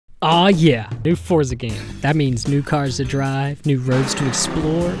Aw yeah, new Forza game. That means new cars to drive, new roads to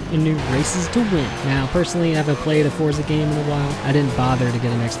explore, and new races to win. Now, personally, I haven't played a Forza game in a while. I didn't bother to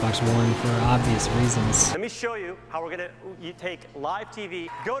get an Xbox One for obvious reasons. Let me show you how we're gonna take live TV,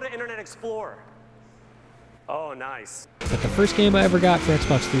 go to Internet Explorer. Oh, nice. But the first game I ever got for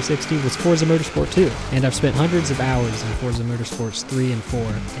Xbox 360 was Forza Motorsport 2, and I've spent hundreds of hours in Forza Motorsports 3 and 4.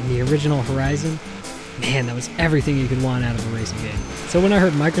 And the original Horizon, man, that was everything you could want out of a racing game. So when I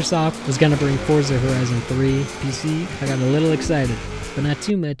heard Microsoft was gonna bring Forza Horizon 3 PC, I got a little excited, but not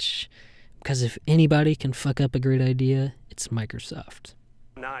too much, because if anybody can fuck up a great idea, it's Microsoft.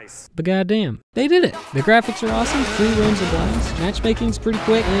 Nice. But goddamn, they did it. The graphics are awesome, 3 rounds of blast, matchmaking's pretty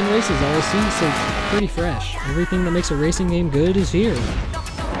quick, and races always seem so pretty fresh. Everything that makes a racing game good is here.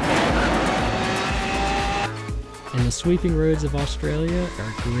 And the sweeping roads of Australia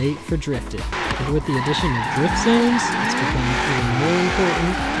are great for drifting. And with the addition of drift zones, it's become even more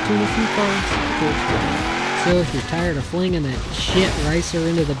important to tune a few cars towards drifting. So if you're tired of flinging that shit racer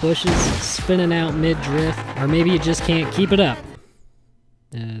into the bushes, spinning out mid-drift, or maybe you just can't keep it up,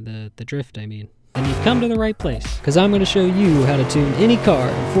 the drift I mean, then you've come to the right place, because I'm going to show you how to tune any car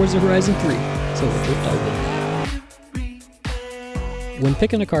in Forza Horizon 3, so we'll drift all day. When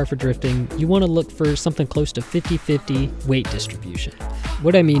picking a car for drifting, you want to look for something close to 50-50 weight distribution.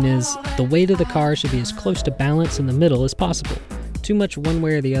 What I mean is, the weight of the car should be as close to balance in the middle as possible. Too much one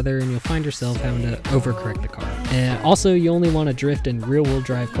way or the other and you'll find yourself having to overcorrect the car. And also, you only want to drift in rear-wheel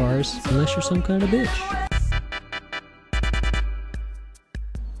drive cars, unless you're some kind of bitch.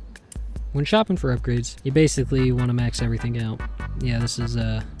 When shopping for upgrades, you basically want to max everything out. Yeah, this is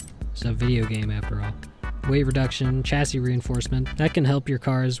a video game after all. Weight reduction, chassis reinforcement, that can help your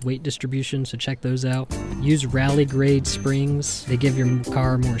car's weight distribution, so check those out. Use rally grade springs, they give your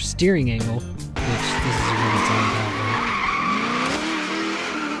car more steering angle, which this is what it's all about,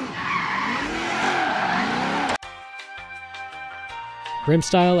 right? Rim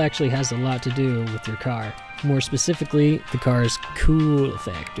style actually has a lot to do with your car. More specifically, the car's cool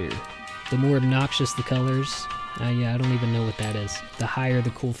factor. The more obnoxious the colors, yeah, I don't even know what that is. The higher the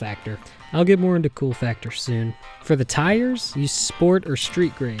cool factor. I'll get more into cool factor soon. For the tires, use sport or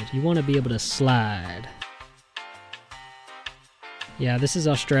street grade. You want to be able to slide. Yeah, this is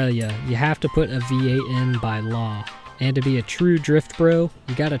Australia. You have to put a V8 in by law. And to be a true drift bro,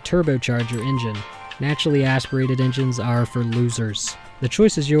 you gotta turbocharge your engine. Naturally aspirated engines are for losers. The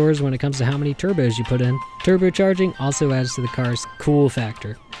choice is yours when it comes to how many turbos you put in. Turbocharging also adds to the car's cool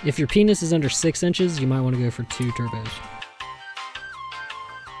factor. If your penis is under 6 inches, you might want to go for 2 turbos.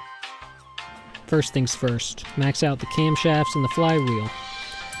 First things first, max out the camshafts and the flywheel.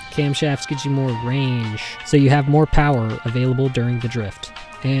 Camshafts gives you more range, so you have more power available during the drift.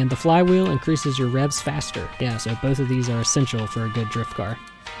 And the flywheel increases your revs faster. Yeah, so both of these are essential for a good drift car.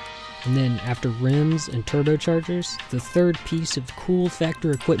 And then after rims and turbochargers, the third piece of cool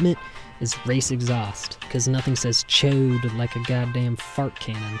factor equipment is race exhaust, because nothing says chode like a goddamn fart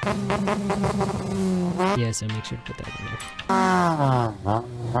cannon. Yeah, so make sure to put that in there.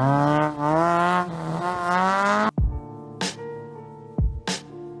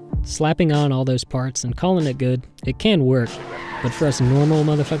 Slapping on all those parts and calling it good, it can work, but for us normal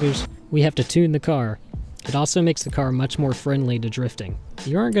motherfuckers, we have to tune the car. It also makes the car much more friendly to drifting.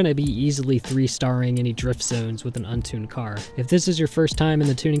 You aren't going to be easily 3-starring any drift zones with an untuned car. If this is your first time in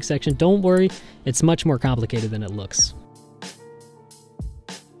the tuning section, don't worry, it's much more complicated than it looks.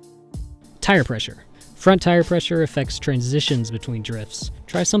 Tire pressure. Front tire pressure affects transitions between drifts.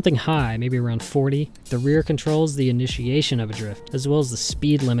 Try something high, maybe around 40. The rear controls the initiation of a drift, as well as the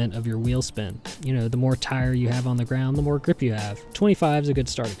speed limit of your wheel spin. You know, the more tire you have on the ground, the more grip you have. 25 is a good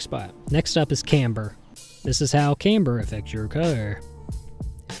starting spot. Next up is camber. This is how camber affects your car.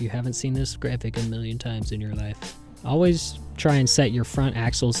 If you haven't seen this graphic a million times in your life, always try and set your front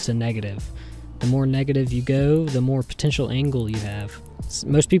axles to negative. The more negative you go, the more potential angle you have.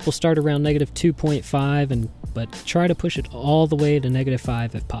 Most people start around negative 2.5, but try to push it all the way to negative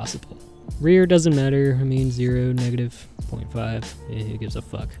 5 if possible. Rear doesn't matter, I mean 0, negative 0.5, who gives a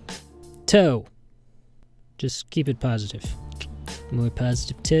fuck. Toe. Just keep it positive. More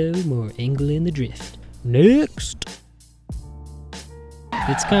positive toe, more angle in the drift. Next!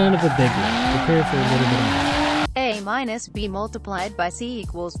 It's kind of a big one. Prepare for a little bit of math. A minus B multiplied by C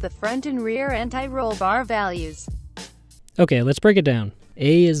equals the front and rear anti-roll bar values. Okay, let's break it down.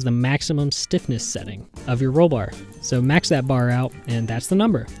 A is the maximum stiffness setting of your roll bar. So max that bar out, and that's the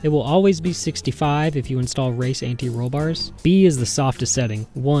number. It will always be 65 if you install race anti-roll bars. B is the softest setting,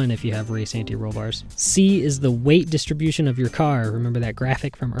 1 if you have race anti-roll bars. C is the weight distribution of your car. Remember that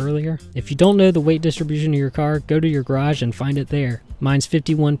graphic from earlier? If you don't know the weight distribution of your car, go to your garage and find it there. Mine's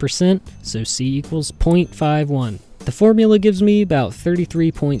 51%, so C equals 0.51. The formula gives me about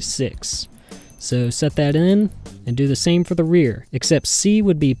 33.6. So set that in and do the same for the rear, except C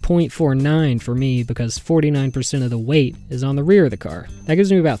would be 0.49 for me because 49% of the weight is on the rear of the car. That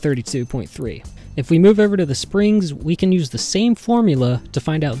gives me about 32.3. If we move over to the springs, we can use the same formula to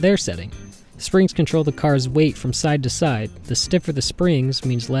find out their setting. Springs control the car's weight from side to side. The stiffer the springs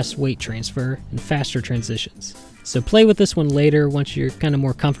means less weight transfer and faster transitions. So play with this one later once you're kind of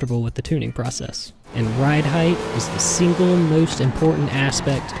more comfortable with the tuning process. And ride height is the single most important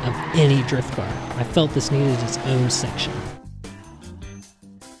aspect of any drift car. I felt this needed its own section.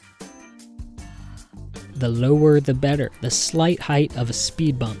 The lower the better. The slight height of a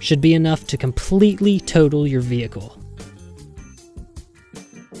speed bump should be enough to completely total your vehicle.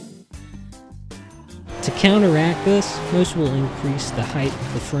 To counteract this, most will increase the height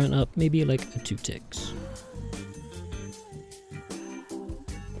of the front up maybe like a 2 ticks.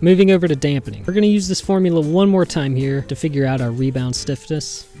 Moving over to dampening. We're going to use this formula one more time here to figure out our rebound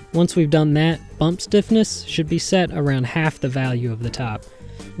stiffness. Once we've done that, bump stiffness should be set around half the value of the top.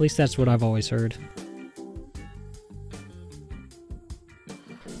 At least that's what I've always heard.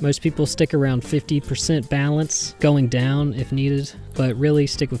 Most people stick around 50% balance, going down if needed, but really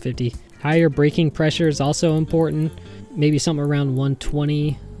stick with 50. Higher braking pressure is also important, maybe something around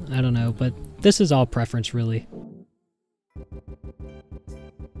 120, I don't know, but this is all preference really.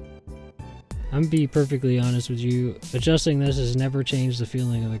 I'm gonna be perfectly honest with you, adjusting this has never changed the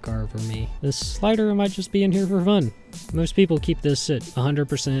feeling of the car for me. This slider might just be in here for fun. Most people keep this at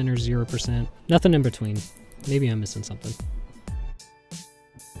 100% or 0%, nothing in between. Maybe I'm missing something.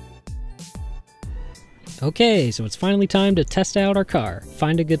 Okay, so it's finally time to test out our car.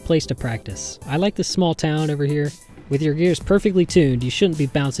 Find a good place to practice. I like this small town over here. With your gears perfectly tuned, you shouldn't be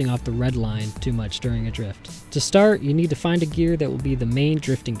bouncing off the red line too much during a drift. To start, you need to find a gear that will be the main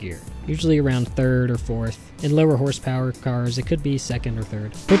drifting gear, usually around 3rd or 4th. In lower horsepower cars, it could be 2nd or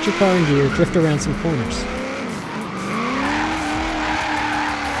 3rd. Put your car in gear, drift around some corners.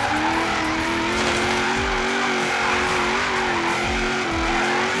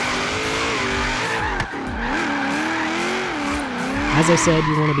 As I said,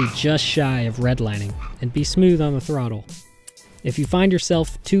 you want to be just shy of redlining and be smooth on the throttle. If you find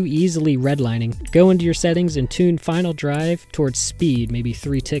yourself too easily redlining, go into your settings and tune final drive towards speed, maybe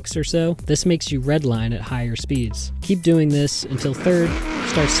 3 ticks or so. This makes you redline at higher speeds. Keep doing this until 3rd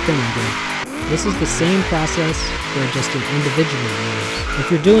starts spinning again. This is the same process for adjusting individual gears. If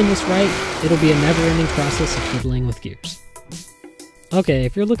you're doing this right, it'll be a never-ending process of fiddling with gears. Okay,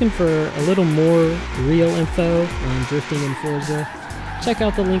 if you're looking for a little more real info on drifting in Forza, check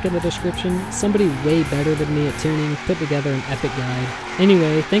out the link in the description. Somebody way better than me at tuning put together an epic guide.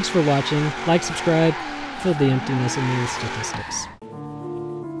 Anyway, thanks for watching. Like, subscribe, fill the emptiness in your statistics.